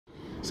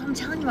So I'm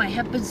telling you, I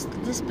had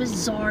this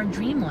bizarre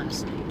dream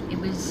last night.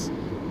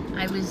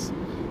 I was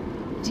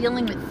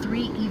dealing with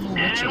 3 evil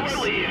witches. And we're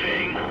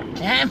leaving.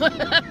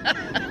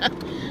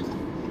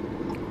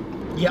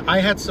 Yeah, I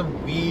had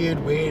some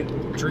weird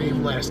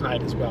dream last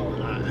night as well,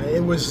 and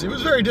it was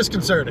very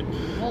disconcerting.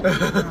 Oh,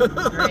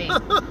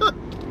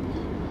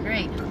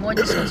 great. More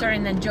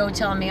disconcerting than Joe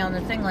telling me on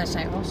the thing last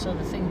night. Oh, so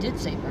the thing did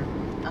save her.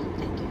 Oh,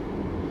 thank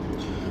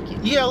you.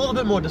 Yeah, a little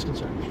bit more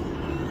disconcerting.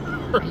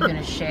 Are you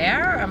gonna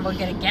share? I'm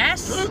gonna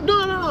guess. No.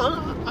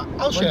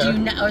 I'll share.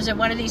 Or is it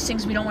one of these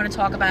things we don't want to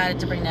talk about it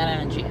to bring that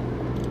energy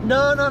in?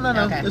 No.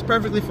 Okay. It's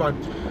perfectly fine.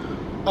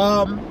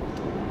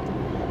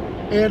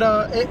 It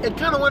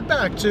kind of went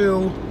back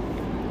to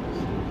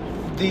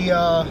the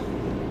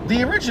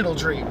original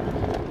dream.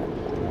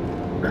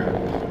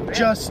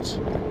 Just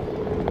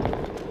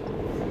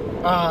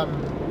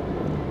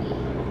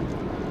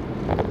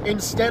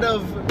instead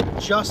of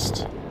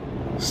just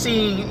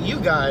seeing you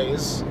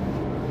guys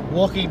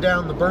walking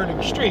down the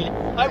burning street,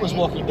 I was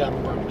walking down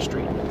the burning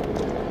street,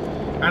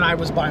 and I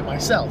was by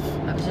myself.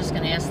 I was just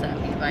gonna ask that.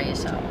 Were you by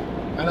yourself?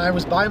 And I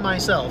was by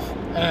myself,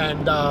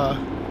 and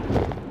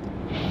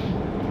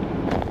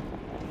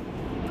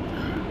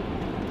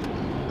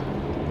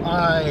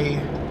I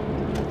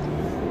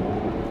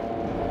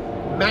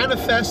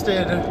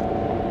manifested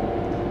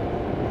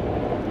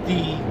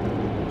the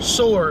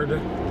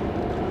sword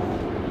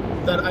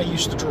that I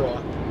used to draw.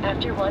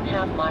 After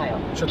 1/2 mile,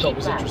 Which I thought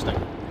was interesting.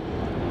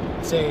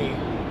 It's a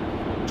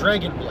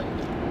dragon blade.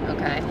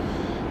 Okay.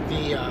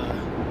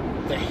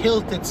 The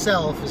hilt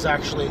itself is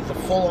actually the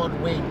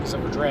full-on wings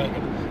of a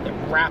dragon that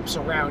wraps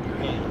around your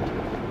hand.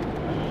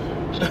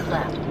 Keep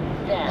left.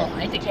 Then, Oh,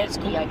 I think that's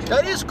cool.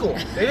 That is cool.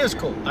 It is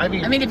cool. I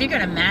mean, if you're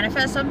gonna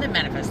manifest something,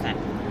 manifest that.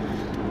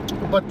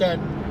 but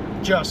then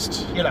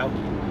just,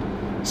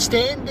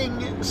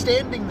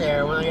 standing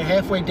there when I get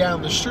halfway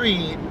down the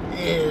street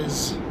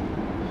is,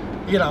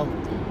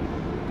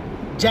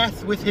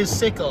 Death with his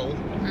sickle,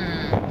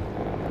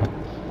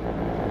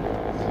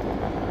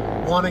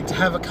 wanting to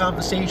have a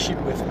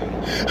conversation with me.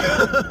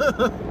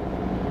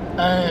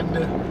 And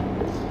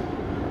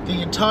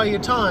the entire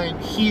time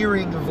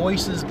hearing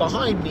voices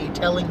behind me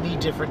telling me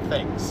different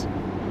things.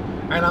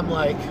 And I'm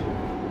like,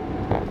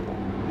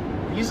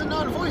 these are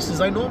not voices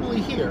I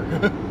normally hear.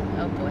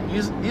 Oh boy.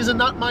 These are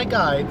not my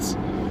guides.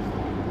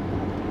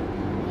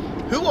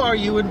 Who are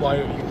you and why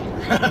are you here?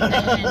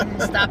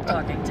 And stop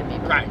talking to me,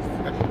 please. Right.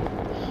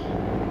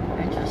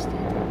 Interesting.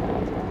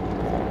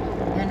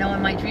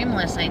 In my dream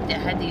last night, they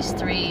had these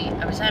 3.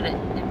 I was at it.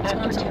 It was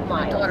going to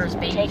my daughter's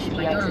baby.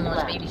 My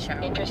daughter-in-law's baby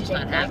shower. She's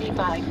not happy.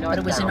 But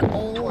it was an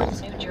old.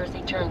 New Jersey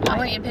I Turnpike.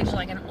 want you to picture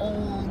like an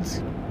old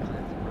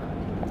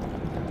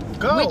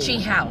Go. witchy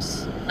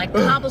house, like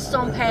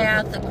cobblestone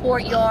path, a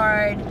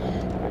courtyard,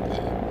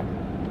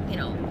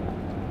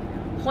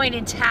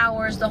 pointed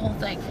towers, the whole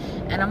thing.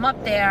 And I'm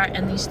up there,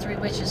 and these 3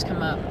 witches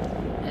come up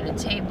at a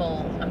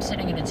table. I'm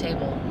sitting at a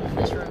table in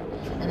this room,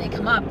 and they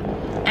come up,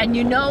 and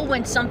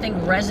when something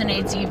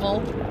resonates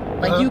evil,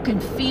 like you can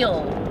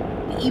feel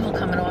the evil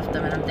coming off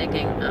them, and I'm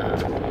thinking,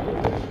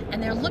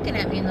 and they're looking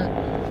at me, and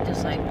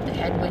there's like the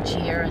head witch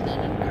here, and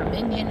then her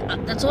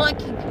minion. That's all I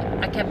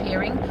kept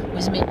hearing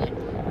was minion.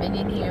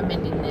 Minion here,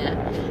 minion there.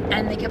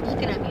 And they kept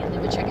looking at me, and they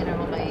were checking out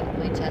all my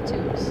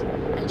tattoos.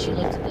 And she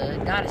looked at the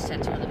goddess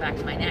tattoo on the back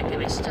of my neck,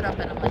 and I stood up,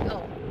 and I'm like,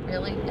 oh,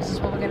 really? Is this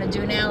what we're going to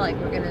do now? Like,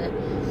 we're going to...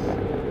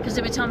 Because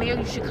they would tell me, oh,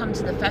 you should come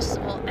to the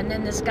festival. And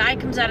then this guy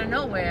comes out of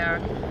nowhere.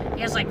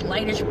 He has, like,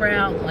 lightish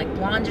brown, like,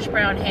 blondish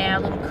brown hair, a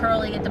little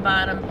curly at the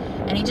bottom.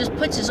 And he just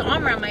puts his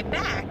arm around my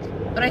back.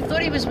 But I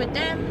thought he was with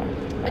them.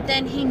 But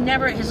then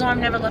his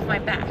arm never left my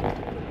back.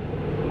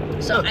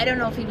 So I don't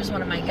know if he was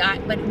one of my guys,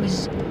 but it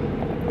was...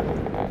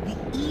 the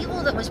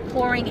evil that was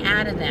pouring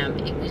out of them,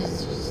 it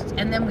was just,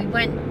 and then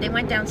they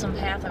went down some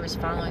path. I was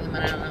following them,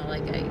 and I don't know,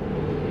 like I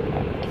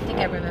think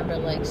I remember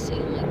like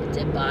seeing like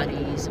dead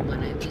bodies, and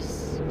when it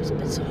was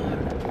bizarre.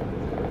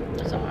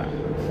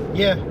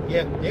 Yeah,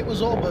 it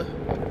was all, but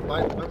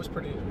mine was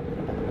pretty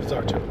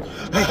bizarre too.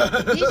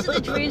 These are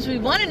the dreams we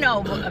want to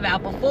know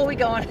about before we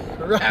go on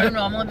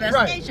paranormal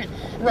investigation.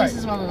 Right. This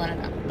is what we want to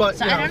know. But,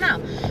 so I don't know.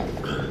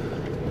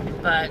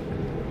 But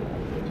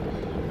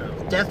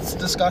Death's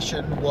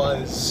discussion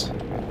was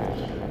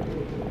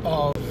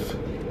of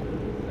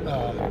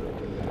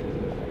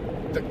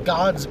the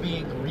gods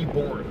being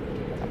reborn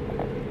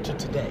to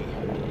today.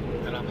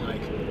 And I'm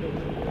like,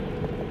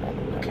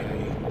 okay,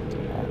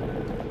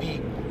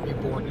 being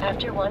reborn in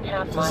After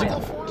 1/2 physical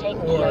mile, form, take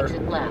the or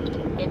exit left.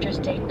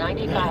 Interstate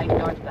 95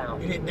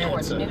 northbound You didn't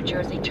towards answer. New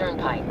Jersey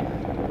Turnpike.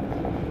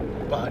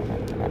 but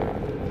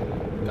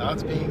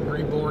gods being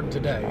reborn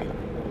today.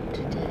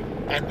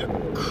 And the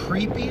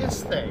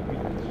creepiest thing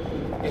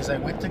is I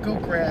went to go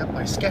grab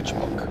my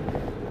sketchbook.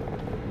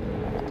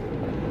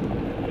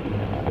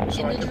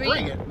 So I could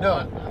bring it.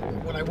 No.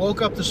 When I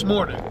woke up this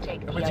morning, I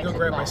went to go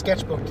grab my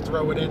sketchbook to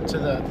throw it into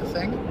the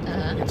thing,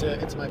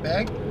 into my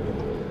bag.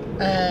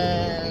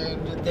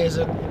 And there's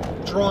a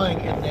drawing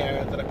in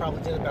there that I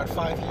probably did about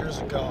 5 years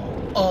ago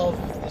of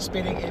the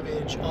spinning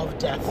image of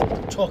death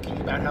talking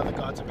about how the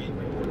gods are being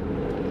reborn.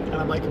 And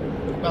I'm like,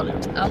 well, no.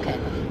 Okay.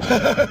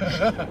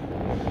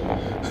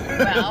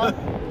 Well,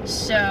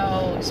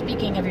 so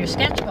speaking of your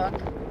sketchbook,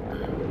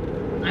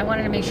 I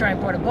wanted to make sure I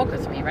brought a book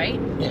with me, right?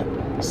 Yeah.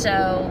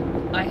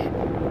 So I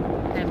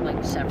have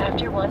like several.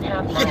 After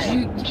 1/2 mile,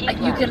 You keep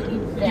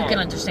left. can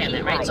understand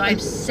that, right? So I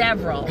have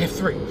several. I have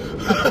 3.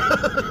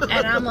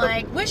 And I'm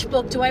like, which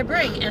book do I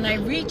bring? And I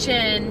reach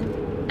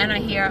in and I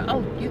hear,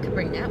 oh, you could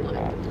bring that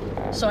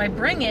one. So I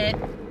bring it,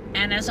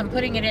 and as I'm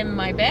putting it in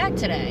my bag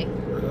today,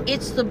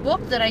 it's the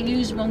book that I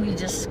used when we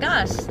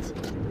discussed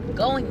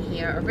going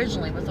here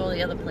originally with all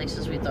the other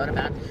places we thought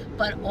about,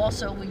 but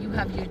also where you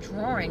have your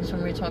drawings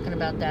when we were talking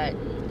about the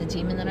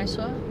demon that I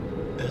saw.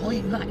 Oh,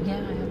 you got, yeah,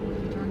 I have all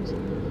your drawings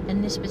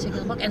in this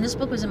particular book. And this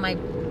book was in my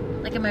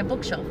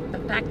bookshelf,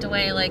 but backed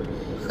away, like,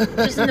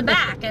 just in the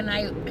back. And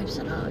I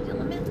said, oh, yeah,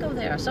 let me go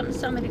there.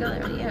 Something's telling me to go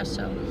there. Yeah,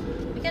 so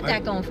we get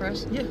that going for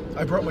us. Yeah,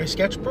 I brought my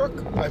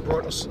sketchbook. I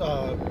brought a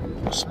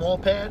small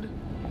pad,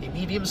 a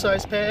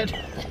medium-sized pad,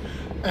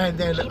 and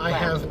then Keep I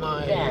left. have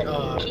my Then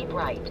keep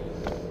right.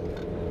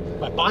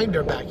 my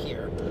binder back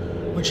here,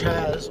 which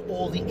has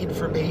all the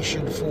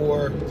information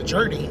for the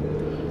journey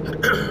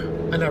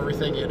and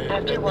everything in it.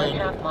 After And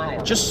 1/2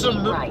 mile, just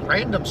some keep right.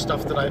 random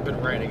stuff that I've been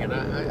writing, and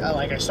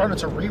I started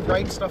to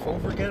rewrite stuff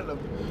over again. And I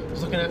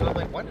was looking at it, and I'm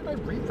like, why did I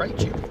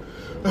rewrite you?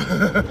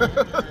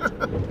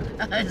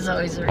 There's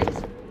always a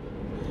reason.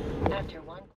 After